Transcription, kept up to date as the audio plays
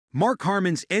Mark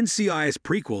Harmon's NCIS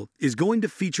prequel is going to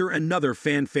feature another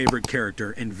fan-favorite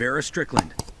character in Vera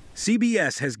Strickland.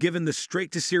 CBS has given the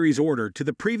straight-to-series order to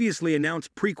the previously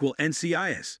announced prequel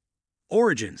NCIS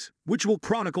Origins, which will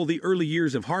chronicle the early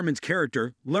years of Harmon's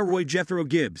character, Leroy Jethro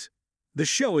Gibbs. The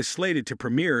show is slated to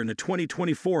premiere in the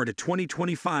 2024 to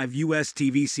 2025 U.S.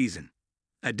 TV season.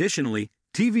 Additionally,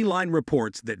 TV Line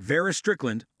reports that Vera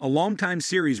Strickland, a longtime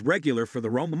series regular for the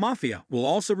Roma Mafia, will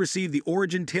also receive the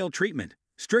origin tale treatment.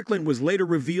 Strickland was later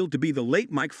revealed to be the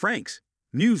late Mike Franks,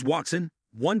 Muse Watson,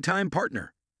 one-time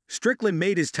partner. Strickland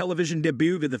made his television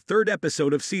debut in the third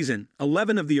episode of Season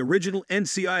 11 of the original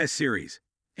NCIS series.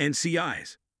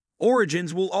 NCIS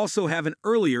Origins will also have an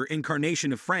earlier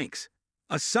incarnation of Franks.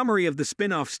 A summary of the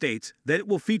spin-off states that it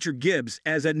will feature Gibbs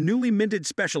as a newly minted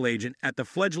special agent at the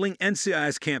fledgling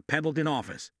NCIS Camp Pendleton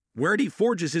office, where he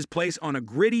forges his place on a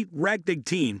gritty, ragtag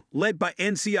team led by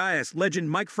NCIS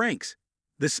legend Mike Franks.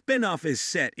 The spin-off is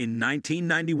set in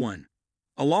 1991.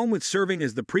 Along with serving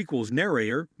as the prequel's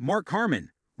narrator, Mark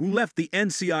Harmon, who left the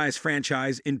NCIS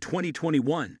franchise in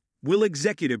 2021, will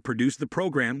executive produce the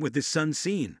program with his son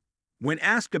Sean. When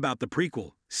asked about the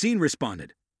prequel, Sean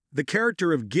responded, "The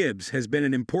character of Gibbs has been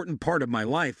an important part of my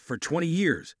life for 20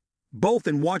 years, both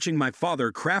in watching my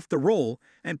father craft the role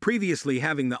and previously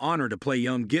having the honor to play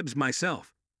young Gibbs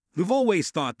myself. We've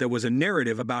always thought there was a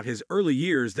narrative about his early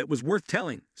years that was worth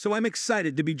telling, so I'm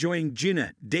excited to be joining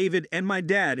Gina, David, and my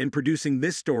dad in producing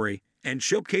this story and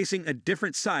showcasing a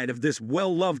different side of this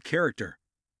well-loved character.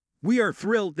 We are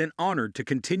thrilled and honored to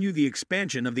continue the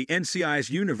expansion of the NCIS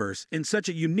universe in such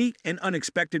a unique and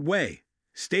unexpected way,"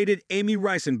 stated Amy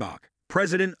Reisenbach,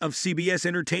 president of CBS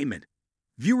Entertainment.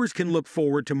 Viewers can look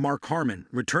forward to Mark Harmon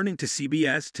returning to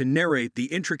CBS to narrate the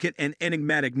intricate and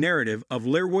enigmatic narrative of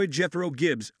Leroy Jethro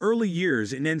Gibbs' early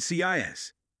years in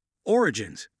NCIS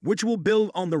Origins, which will build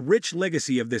on the rich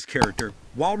legacy of this character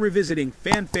while revisiting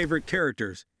fan-favorite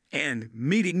characters and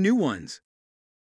meeting new ones.